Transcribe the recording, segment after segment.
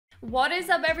What is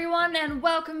up everyone, and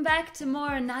welcome back to more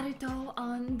Naruto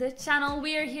on the channel.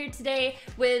 We are here today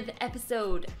with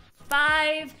episode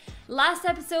 5. Last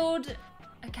episode,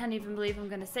 I can't even believe I'm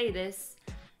gonna say this,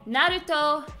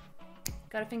 Naruto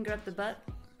got a finger up the butt.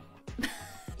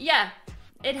 Yeah,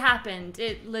 it happened.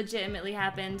 It legitimately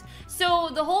happened.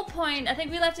 So the whole point, I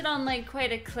think we left it on like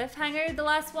quite a cliffhanger, the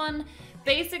last one.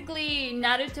 Basically,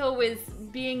 Naruto was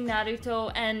being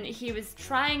Naruto and he was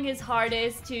trying his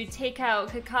hardest to take out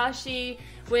Kakashi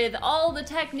with all the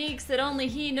techniques that only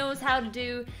he knows how to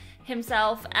do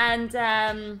himself. And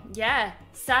yeah,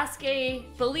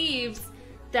 Sasuke believes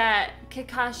that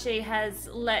Kakashi has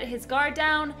let his guard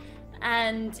down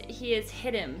and he has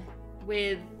hit him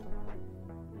with...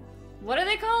 what are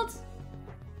they called?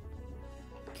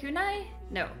 Kunai?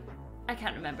 No, I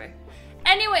can't remember.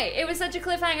 Anyway, it was such a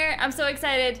cliffhanger. I'm so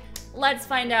excited. Let's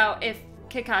find out if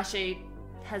Kakashi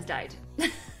has died.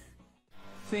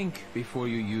 Think before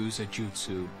you use a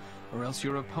jutsu, or else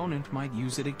your opponent might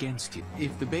use it against you.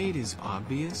 If the bait is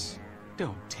obvious,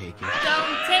 don't take it.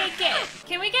 Don't take it!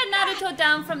 Can we get Naruto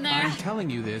down from there? I'm telling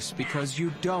you this because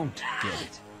you don't get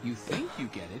it. You think you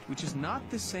get it, which is not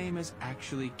the same as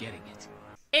actually getting it.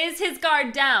 Is his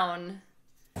guard down?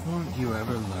 Won't you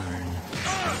ever learn?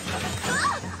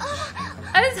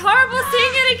 It was horrible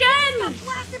seeing it again! I'm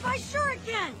blasted by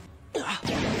Shuriken!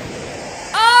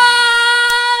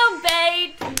 Oh!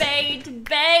 Bait, bait,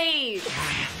 bait!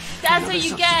 That's what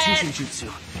you get! Jutsu,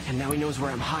 and now he knows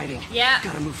where I'm hiding. Yeah.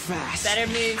 Gotta move fast. Better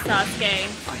move, Sasuke.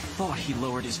 I thought he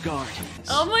lowered his guard.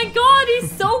 Oh my god,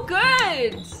 he's so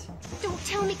good! Don't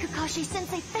tell me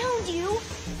Kakashi-sensei found you!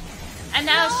 And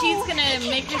now No, she's gonna he can't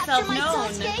make capture herself my known.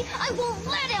 Sasuke. I won't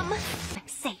let him! I'm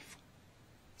safe.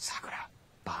 Sakura,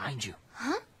 behind you.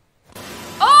 Huh?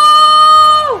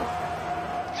 Oh!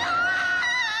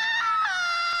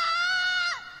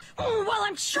 Well,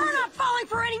 I'm sure not falling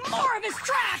for any more of his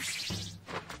traps!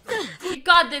 You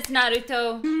got this,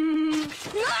 Naruto.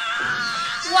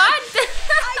 What?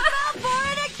 I fell for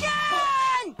it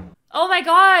again! Oh my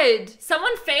god!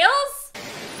 Someone fails?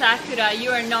 Sakura,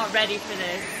 you are not ready for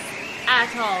this.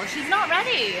 At all. She's not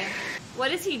ready.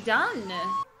 What has he done?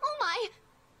 Oh my!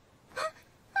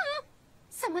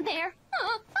 Someone there.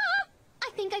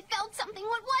 I think I felt something.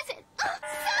 What was it?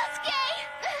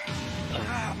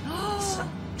 Sasuke!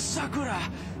 Sakura,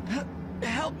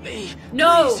 help me.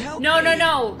 No! Please help No, no, me.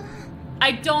 no!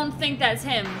 I don't think that's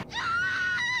him.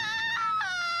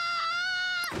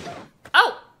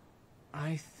 Oh!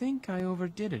 I think I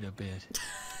overdid it a bit.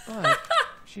 But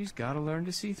she's gotta learn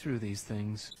to see through these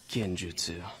things.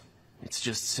 Genjutsu. It's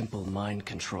just simple mind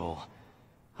control.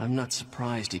 I'm not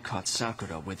surprised he caught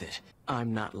Sakura with it.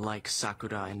 I'm not like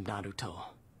Sakura and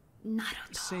Naruto.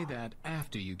 Naruto. Say that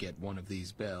after you get one of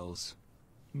these bells.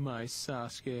 My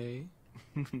Sasuke.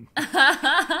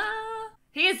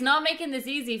 He is not making this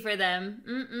easy for them.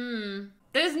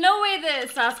 There's no way that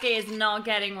Sasuke is not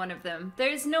getting one of them.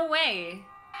 There's no way.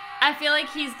 I feel like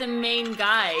he's the main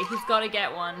guy. He's got to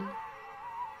get one.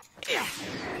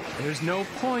 There's no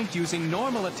point using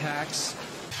normal attacks.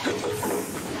 Ooh!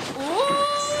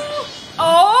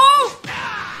 Oh!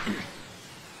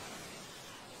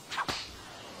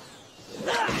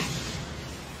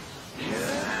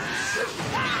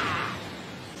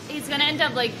 He's gonna end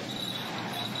up like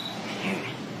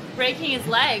breaking his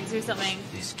legs or something.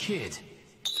 This kid.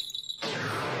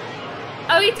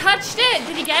 Oh, he touched it!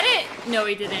 Did he get it? No,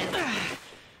 he didn't.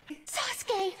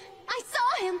 Sasuke! I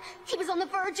saw him! He was on the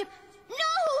verge of...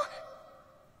 No!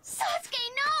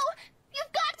 Sasuke, no!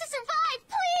 You've got to survive,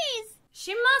 please!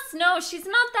 She must know. She's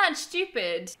not that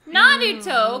stupid.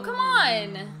 Naruto, come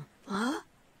on! Huh?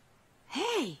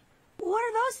 Hey, what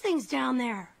are those things down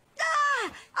there?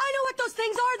 Ah! I know what those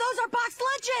things are! Those are box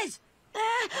lunches!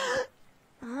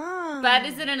 But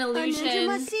is it an A ninja illusion?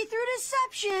 must see through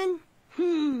deception.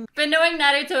 But knowing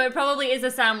Naruto, it probably is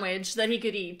a sandwich that he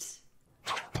could eat.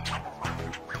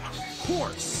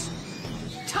 Horse.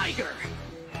 Tiger.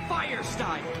 Fire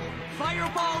style.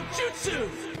 Fireball jutsu.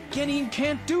 Genin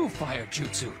can't do fire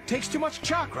jutsu. Takes too much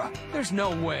chakra. There's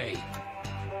no way.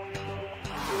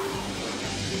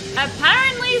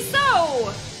 Apparently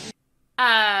so!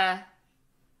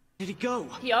 Did he go?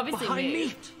 He obviously Behind me?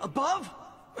 moved. Above?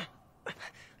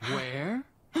 Where?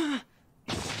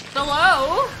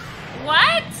 Below?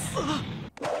 What?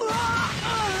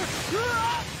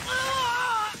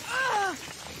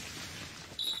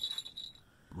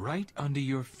 Right under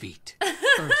your feet.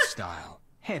 Earth style.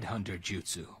 Headhunter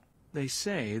jutsu. They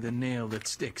say the nail that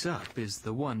sticks up is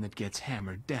the one that gets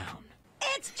hammered down.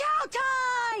 It's chow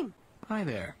time! Hi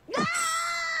there.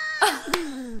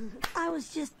 I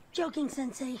was just joking,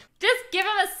 Sensei. Just give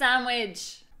him a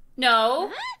sandwich.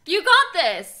 No. You got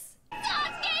this.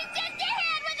 Sasuke's just a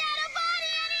head without a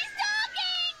body and he's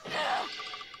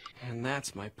talking! And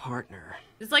that's my partner.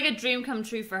 It's like a dream come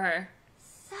true for her.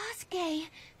 Sasuke,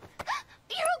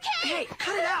 you're okay! Hey,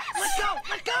 cut it out! Let go!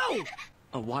 Let go!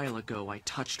 A while ago, I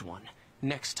touched one.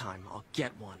 Next time, I'll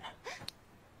get one.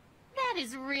 That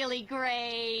is really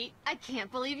great. I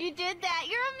can't believe you did that.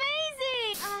 You're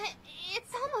amazing.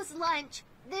 It's almost lunch.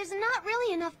 There's not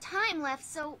really enough time left,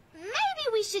 so maybe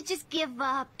we should just give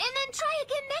up and then try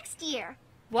again next year.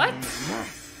 What?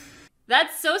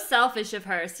 That's so selfish of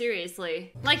her,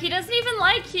 seriously. Like, he doesn't even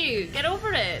like you. Get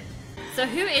over it. So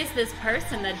who is this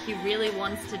person that he really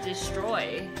wants to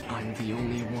destroy? I'm the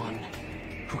only one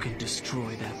who can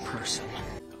destroy that person.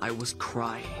 I was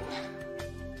crying.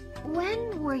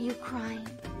 When were you crying?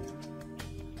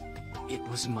 It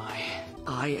was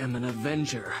I am an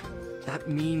Avenger. That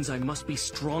means I must be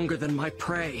stronger than my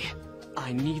prey.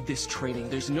 I need this training.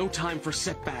 There's no time for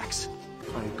setbacks.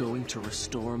 I'm going to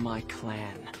restore my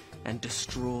clan and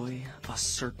destroy a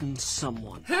certain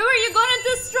someone. Who are you gonna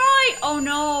destroy? Oh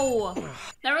no.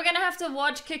 Now we're gonna have to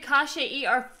watch Kakashi eat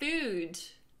our food.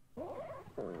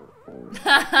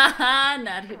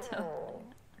 Naruto.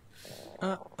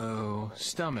 Uh-oh,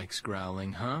 stomach's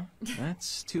growling, huh?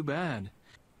 That's too bad.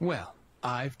 Well,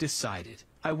 I've decided.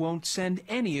 I won't send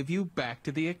any of you back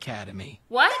to the academy.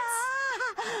 What?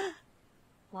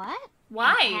 What?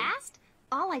 Why? You passed?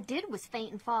 All I did was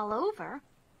faint and fall over.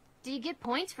 Do you get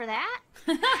points for that?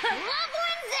 Love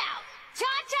wins out!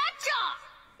 Cha-cha-cha!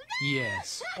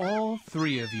 Yes, all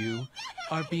 3 of you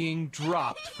are being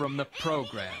dropped from the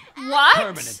program. What?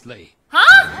 Permanently.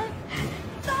 Huh?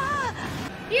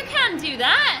 You can't do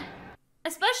that.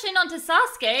 Especially not to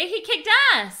Sasuke. He kicked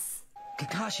ass.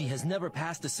 Kakashi has never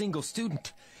passed a single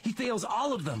student. He fails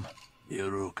all of them.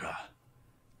 Iruka,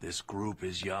 this group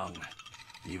is young.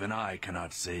 Even I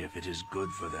cannot say if it is good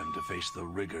for them to face the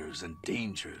rigors and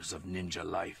dangers of ninja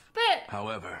life. But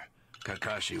However,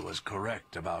 Kakashi was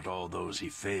correct about all those he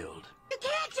failed. You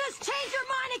can't just change your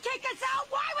mind and kick us out!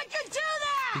 Why would you do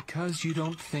that? Because you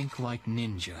don't think like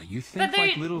ninja. You think But they're-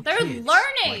 like little they're kids.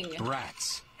 learning. Like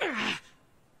brats.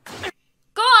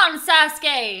 go on,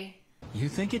 Sasuke. You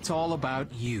think it's all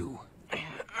about you.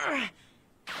 Let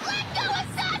go of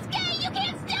Sasuke! You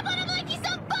can't step on him like he's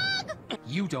a bug!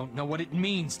 You don't know what it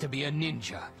means to be a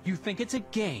ninja. You think it's a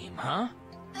game, huh?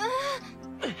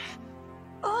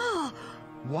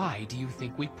 Why do you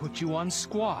think we put you on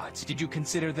squads? Did you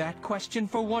consider that question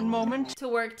for one moment? To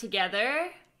work together.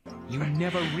 You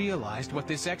never realized what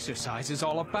this exercise is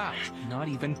all about. Not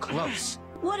even close.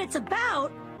 What it's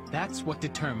about? That's what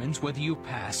determines whether you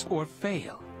pass or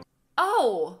fail.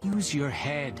 Oh. Use your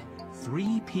head.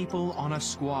 3 people on a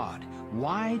squad.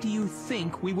 Why do you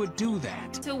think we would do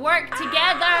that? To work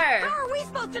together. How are we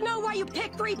supposed to know why you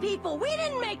picked 3 people? We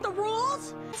didn't make the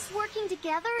rules! Us working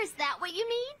together, is that what you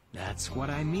mean? That's what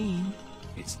I mean.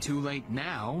 It's too late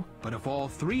now, but if all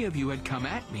 3 of you had come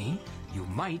at me, you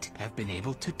might have been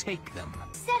able to take them.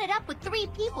 Set it up with 3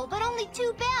 people, but only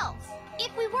 2 bells.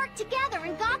 If we worked together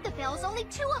and got the bells, only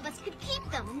 2 of us could keep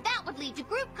them. That would lead to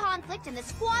group conflict and the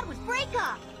squad would break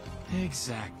up.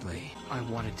 Exactly. I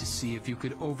wanted to see if you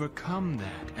could overcome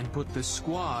that and put the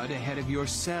squad ahead of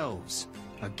yourselves.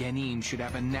 A Genin should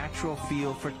have a natural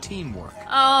feel for teamwork.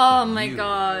 Oh my You.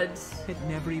 god. It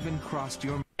never even crossed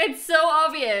your... It's so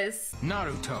obvious.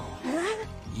 Naruto,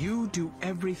 you do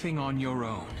everything on your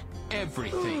own.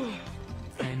 Everything.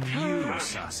 And you,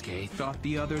 Sasuke, thought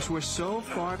the others were so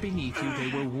far beneath you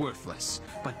they were worthless.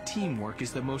 But teamwork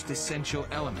is the most essential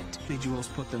element. Individuals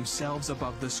put themselves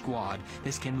above the squad.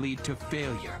 This can lead to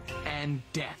failure and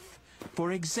death.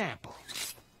 For example,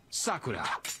 Sakura,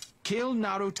 kill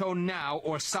Naruto now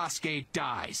or Sasuke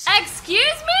dies. Excuse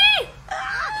me?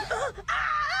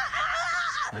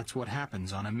 That's what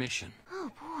happens on a mission. Oh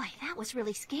boy, that was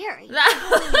really scary.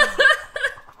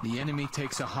 The enemy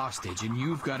takes a hostage and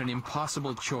you've got an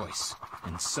impossible choice.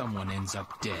 And someone ends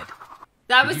up dead.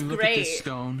 That Did was you look at this great.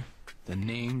 stone? The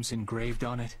names engraved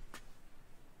on it?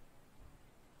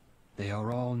 They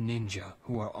are all ninja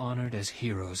who are honored as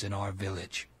heroes in our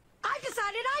village. I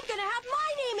decided I'm gonna have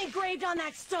my name engraved on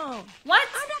that stone! What?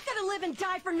 I'm not gonna live and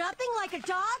die for nothing like a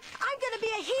dog! I'm gonna be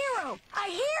a hero! A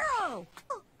hero!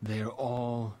 They're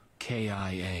all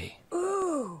KIA.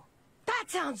 Ooh, that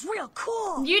sounds real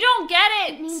cool! You don't get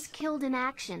it. It means killed in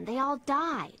action. They all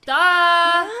died.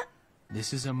 Duh.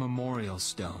 This is a memorial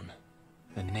stone.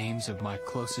 The names of my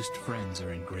closest friends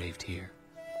are engraved here.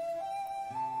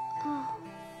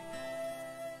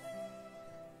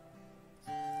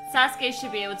 Sasuke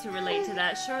should be able to relate to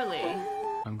that, surely.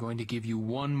 I'm going to give you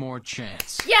one more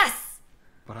chance. Yes!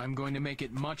 But I'm going to make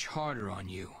it much harder on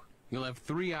you. You'll have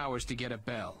 3 hours to get a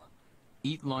bell.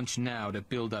 Eat lunch now to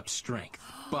build up strength.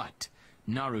 But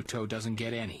Naruto doesn't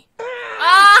get any.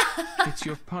 It's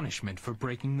your punishment for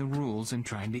breaking the rules and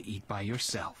trying to eat by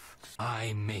yourself.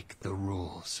 I make the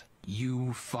rules.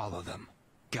 You follow them.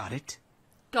 Got it?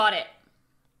 Got it.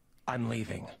 I'm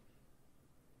leaving.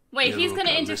 Wait, he's gonna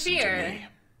Iruka, listen to interfere. me.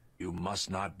 You must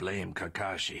not blame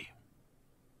Kakashi.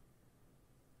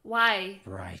 Why?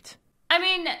 Right. I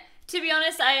mean, to be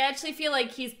honest, I actually feel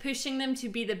like he's pushing them to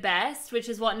be the best, which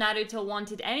is what Naruto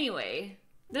wanted anyway.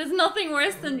 There's nothing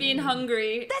worse than being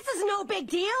hungry. This is no big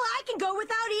deal. I can go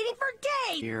without eating for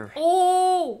days. Here.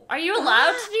 Oh, are you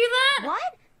allowed to do that?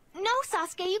 What? No,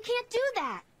 Sasuke, you can't do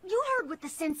that. You heard what the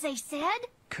sensei said.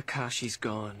 Kakashi's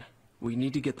gone. We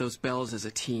need to get those bells as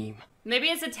a team. Maybe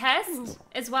it's a test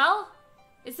as well?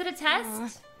 Is it a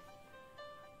test?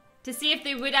 To see if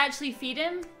they would actually feed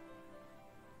him?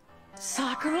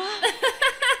 Sakura?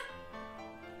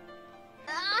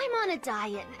 I'm on a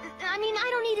diet. I mean, I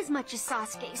don't eat as much as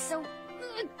Sasuke, so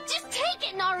just take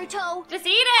it, Naruto. Just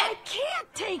eat I it!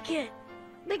 can't take it.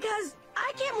 Because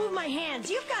I can't move my hands.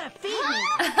 You've got to feed me.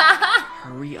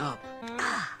 Hurry up.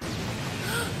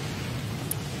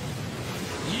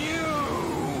 You!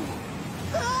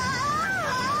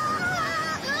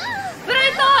 But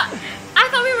I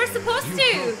thought we were supposed You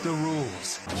to! broke the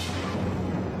rules.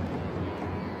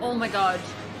 Oh my god.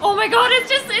 Oh my god,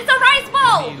 it's a rice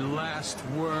ball! Any last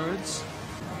words?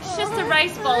 It's just a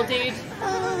rice ball, dude.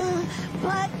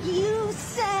 But you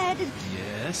said...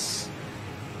 Yes?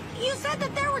 You said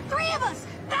that there were 3 of us.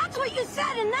 That's what you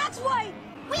said, and that's why...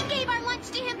 We gave our lunch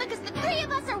to him because the 3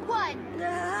 of us are one.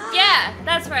 Yeah,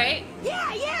 that's right. Yeah.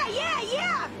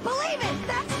 Believe it.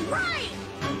 That's right.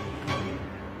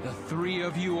 The 3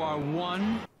 of you are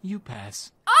one. You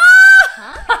pass.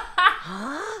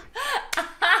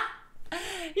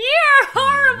 You're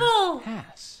horrible!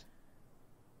 Pass.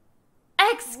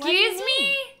 Excuse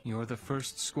me? You're the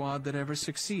first squad that ever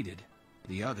succeeded.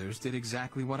 The others did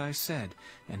exactly what I said,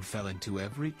 and fell into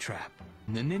every trap.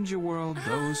 In the ninja world,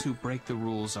 those who break the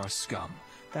rules are scum.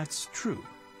 That's true.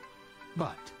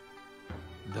 But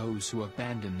those who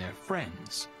abandon their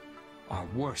friends are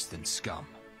worse than scum.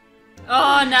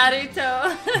 Oh,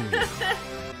 Naruto.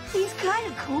 He's kind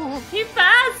of cool. He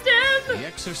passed him! The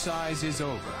exercise is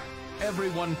over.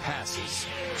 Everyone passes.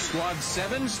 Squad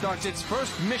 7 starts its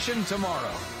first mission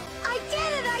tomorrow. I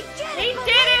did it. He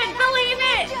did it! Believe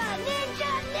it!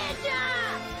 Ninja.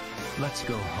 Let's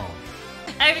go home.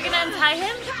 Are we gonna untie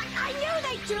him? I knew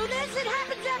they'd do this. It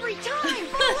happens every time.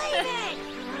 Believe it.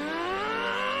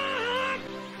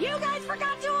 You guys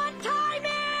forgot to untie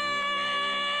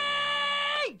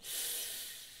me.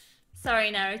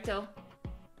 Sorry, Naruto.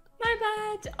 My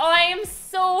bad. Oh, I am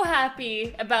so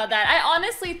happy about that. I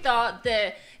honestly thought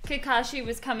that Kakashi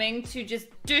was coming to just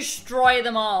destroy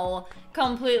them all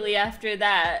completely after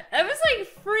that. That was like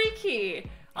freaky.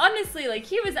 Honestly, like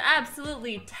he was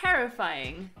absolutely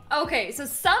terrifying. Okay, so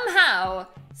somehow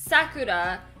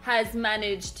Sakura has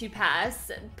managed to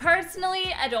pass.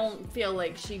 Personally, I don't feel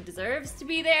like she deserves to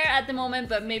be there at the moment,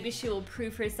 but maybe she will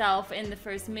prove herself in the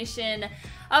first mission.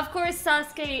 Of course,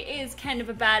 Sasuke is kind of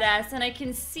a badass, and I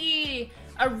can see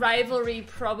a rivalry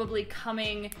probably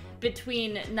coming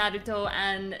between Naruto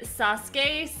and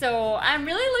Sasuke, so I'm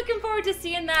really looking forward to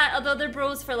seeing that, although they're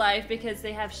bros for life because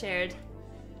they have shared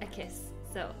a kiss,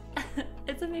 so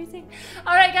it's amazing.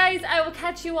 Alright guys, I will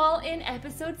catch you all in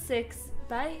episode 6.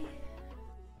 Bye!